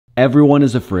Everyone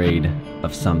is afraid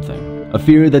of something. A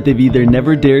fear that they've either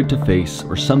never dared to face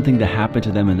or something that happened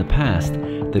to them in the past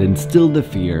that instilled the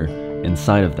fear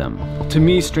inside of them. To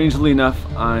me, strangely enough,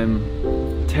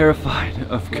 I'm terrified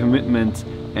of commitment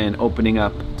and opening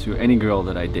up to any girl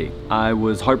that I date. I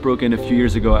was heartbroken a few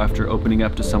years ago after opening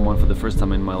up to someone for the first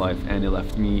time in my life, and it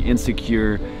left me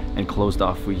insecure and closed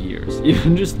off for years.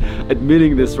 Even just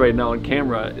admitting this right now on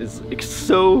camera is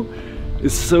so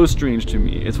strange to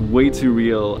me. It's way too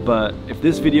real. But if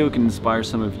this video can inspire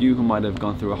some of you who might have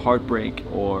gone through a heartbreak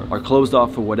or are closed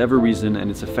off for whatever reason and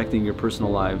it's affecting your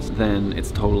personal lives, then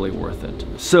it's totally worth it.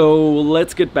 So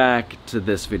let's get back to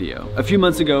this video. A few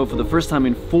months ago, for the first time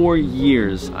in 4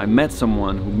 years, I met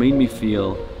someone who made me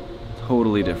feel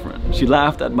totally different. She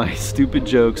laughed at my stupid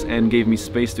jokes and gave me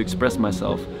space to express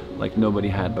myself like nobody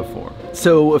had before.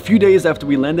 So a few days after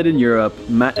we landed in Europe,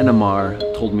 Matt and Ammar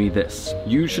told me this: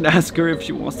 you should ask her if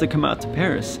she wants to come out to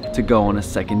Paris to go on a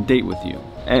second date with you.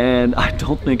 And I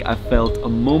don't think I felt a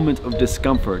moment of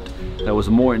discomfort that was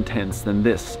more intense than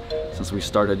this since we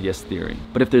started Yes Theory.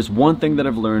 But if there's one thing that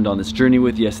I've learned on this journey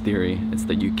with Yes Theory, it's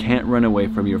that you can't run away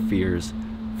from your fears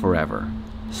forever.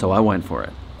 So I went for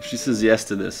it. She says yes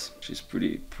to this. She's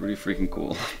pretty freaking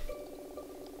cool.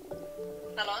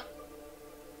 Hello?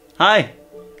 Hi!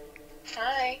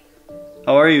 Hi.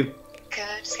 How are you?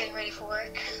 Good, just getting ready for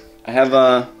work. I have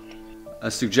a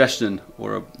suggestion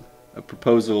or a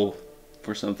proposal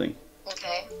for something.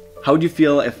 Okay. How would you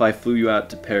feel if I flew you out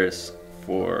to Paris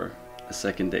for a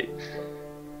second date?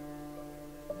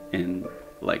 In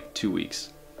like 2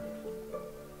 weeks.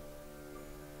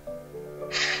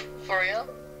 For real?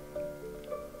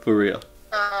 For real.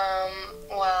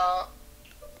 Well,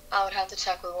 I would have to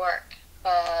check with work,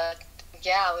 but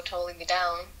yeah, I would totally be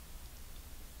down.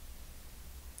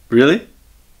 Really?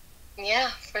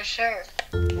 Yeah, for sure.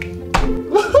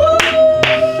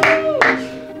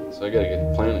 So I gotta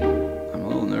get planning. I'm a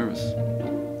little nervous.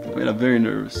 I mean, I'm very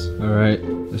nervous. Alright,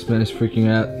 this man is freaking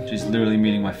out. She's literally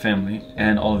meeting my family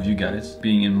and all of you guys,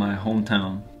 being in my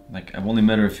hometown. Like, I've only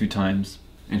met her a few times.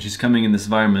 And she's coming in this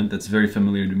environment that's very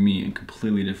familiar to me and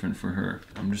completely different for her.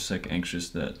 I'm just like anxious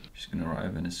that she's gonna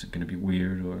arrive and it's gonna be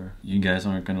weird, or you guys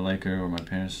aren't gonna like her, or my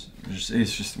parents.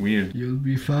 It's just weird. You'll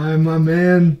be fine, my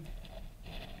man.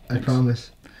 I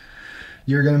promise.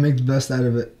 You're gonna make the best out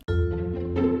of it.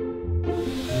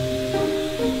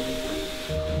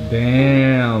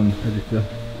 Damn. How'd you feel?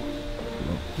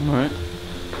 Alright.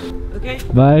 Okay.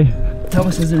 Bye.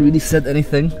 Thomas hasn't really said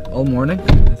anything all morning.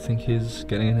 I think he's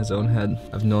getting in his own head.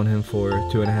 I've known him for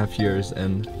 2.5 years,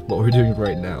 and what we're doing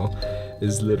right now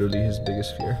is literally his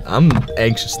biggest fear. I'm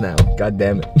anxious now. God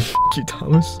damn it. You,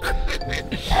 Thomas.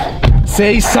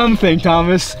 Say something,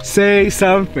 Thomas. Say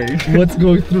something. What's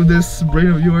going through this brain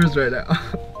of yours right now?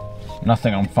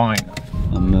 Nothing, I'm fine.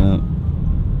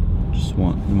 Just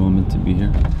want the moment to be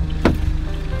here.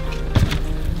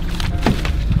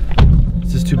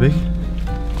 Is this too big?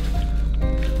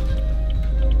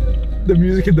 The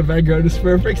music in the background is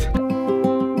perfect.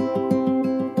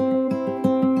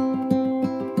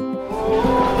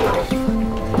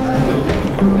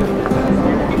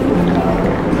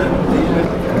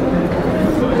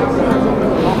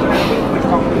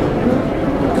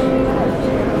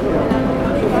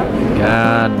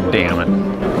 God damn it.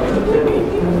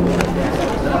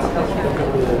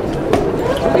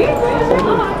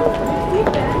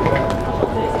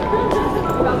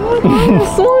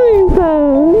 Sorry,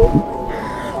 though.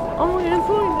 Oh my god,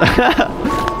 sorry.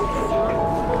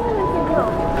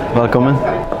 Välkommen.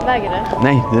 Väger det?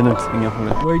 Nej, det är lugnt. Inga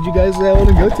problem. Where'd you guys want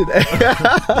to go today?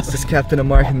 This is Captain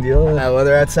Ammar Kandil.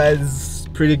 Weather outside is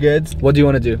pretty good. What do you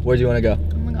want to do? Where do you want to go?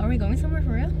 Oh my god, are we going somewhere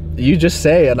for real? You just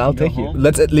say and I'll take you. home?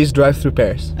 Let's at least drive through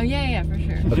Paris. Oh yeah, for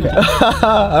sure. Okay.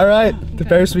 Alright, to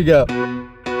Paris we go.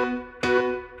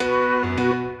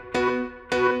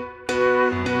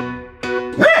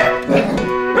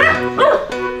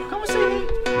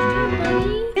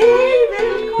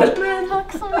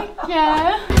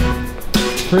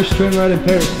 First train ride in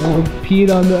Paris. Oh, peed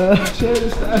on the chair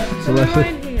this time. So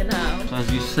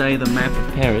As you say, the map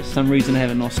of Paris, some reason I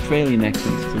have an Australian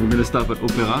accent. So we're gonna stop at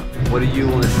Opera. What do you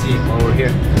want to see while we're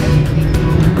here?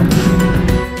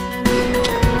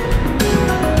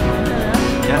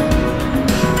 Yeah.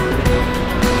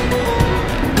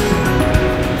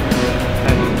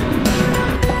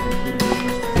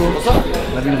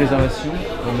 On avait une réservation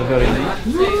pour 9h30.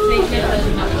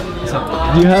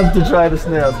 You have to try the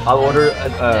snails. I'll order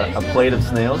a plate of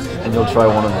snails and you'll try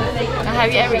one of them.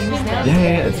 Have you ever eaten snails?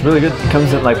 Yeah, it's really good. It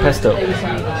comes in like pesto. Oh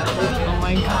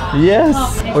my god. Yes!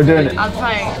 We're doing it. I'll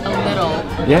try a little.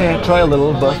 Yeah, try a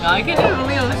little, but... I can do a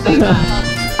little thing.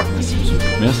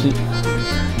 Merci.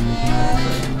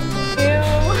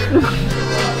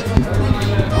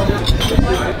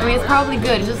 mean, it's probably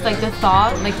good. It's just like the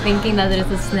thought, like thinking that it's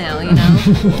a snail, you know?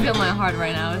 I feel my heart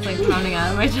right now. It's like pounding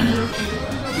out of my chest.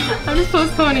 I'm just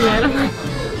postponing it.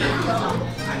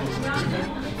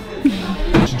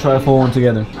 We should try a full one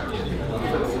together.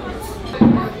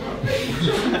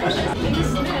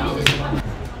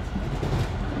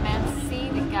 Merci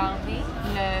de garder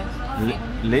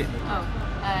Le. Oh,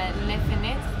 les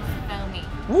fenêtres fermées.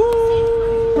 Woo!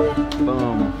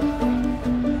 Boom.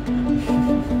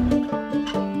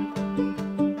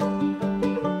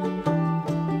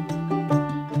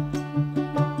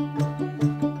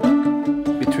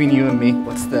 Between you and me,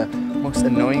 what's the most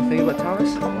annoying thing about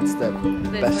Thomas? What's the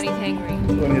best? When he's angry.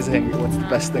 When he's angry, what's the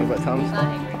best thing about Thomas? Not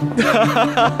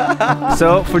angry.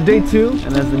 So for day 2,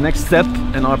 and as the next step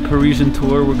in our Parisian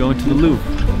tour, we're going to the Louvre.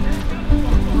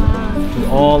 With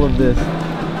all of this.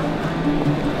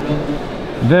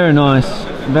 Very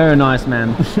nice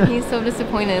man. He's so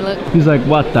disappointed, look. He's like,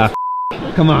 what the f?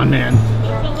 Come on, man.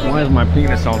 Why is my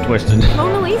penis all twisted?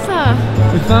 Mona Lisa!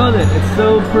 We found it. It's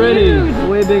so pretty. Dude. It's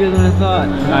way bigger than I thought.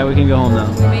 Alright, we can go home now.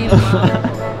 We made it.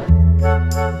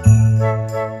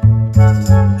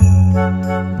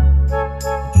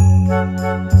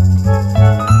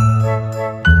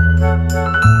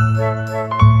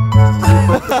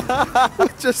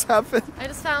 What just happened? I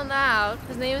just found out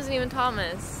his name isn't even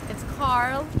Thomas. It's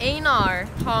Carl Einar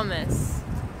Thomas.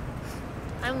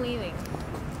 I'm leaving.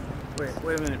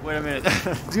 Wait a minute.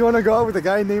 Do you want to go out with a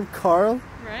guy named Carl?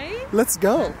 Right? Let's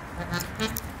go. I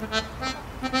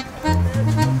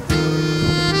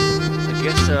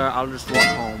guess I'll just walk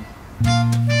home.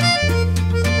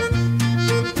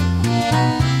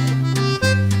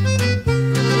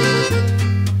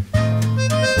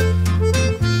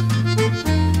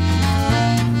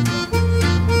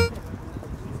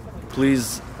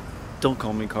 Please don't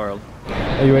call me Carl.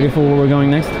 Are you ready for where we're going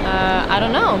next? I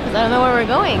don't know, because I don't know where we're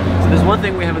going. So there's one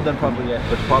thing we haven't done properly yet,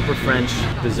 but proper French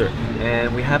dessert.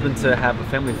 And we happen to have a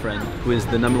family friend who is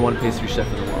the #1 pastry chef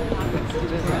in the world.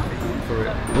 For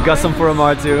real. We got some for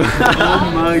Ammar too.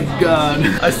 Oh my god.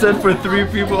 I said for 3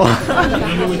 people.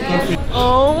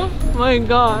 Oh my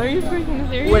god, are you freaking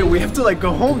serious? Wait, we have to like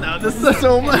go home now. This is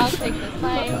so I'll much. take this.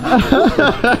 Bye.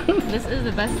 This is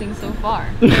the best thing so far.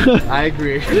 I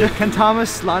agree. Can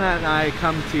Thomas, Lana and I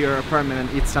come to your apartment and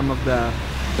eat some of the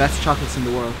best chocolates in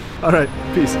the world? Alright,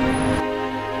 peace.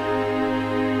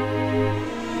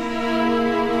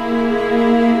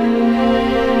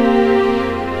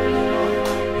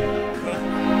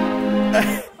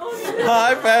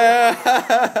 Hi, fam!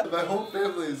 My whole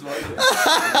family is watching.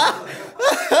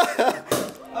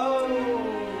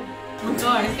 Oh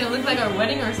god, it's gonna look like our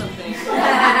wedding or something.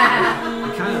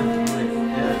 Kind of like,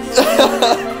 yes.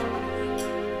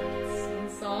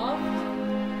 It's soft.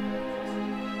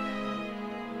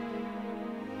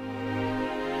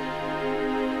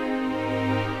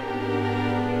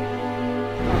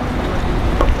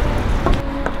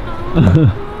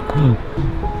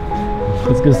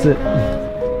 Let's go sit.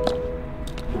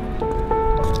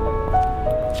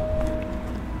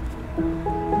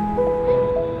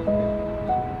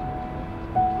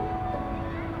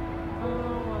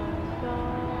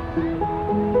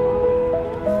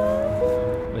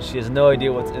 But she has no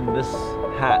idea what's in this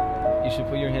hat. You should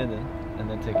put your hand in and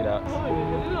then take it out. Oh,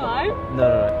 is it alive?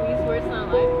 No. You swear it's not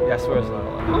alive? Yeah, I swear it's not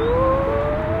alive.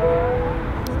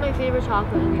 This is my favorite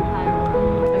chocolate in the entire world.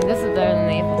 I mean, this is better than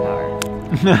the Eiffel Tower.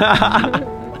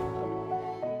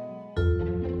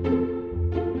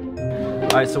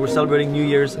 Alright, so we're celebrating New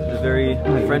Year's the very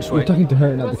French way. You're talking to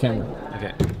her, not the camera.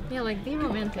 Okay. Yeah, like be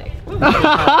romantic.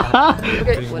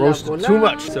 Roast too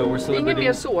much. So we're Ingen celebrating.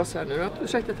 mer sås här nu då.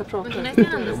 Ursäkta att jag pratar. Can I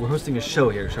stand on this? We're hosting a show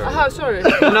here, Charlie. Aha, sorry. No,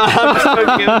 I'm just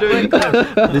joking. I'm doing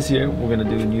it. This year, we're gonna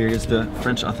do New Year's the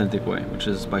French authentic way, which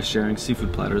is by sharing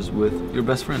seafood platters with your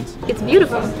best friends. It's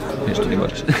beautiful. Here's 20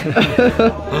 bucks.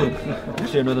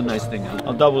 Actually, another nice thing.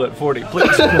 I'll double it, 40,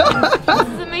 please. This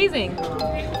is amazing.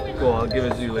 Cool, I'll give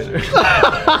it to you later.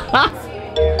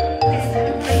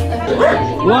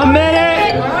 1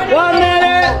 minute! 1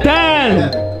 minute!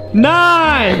 10,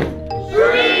 9,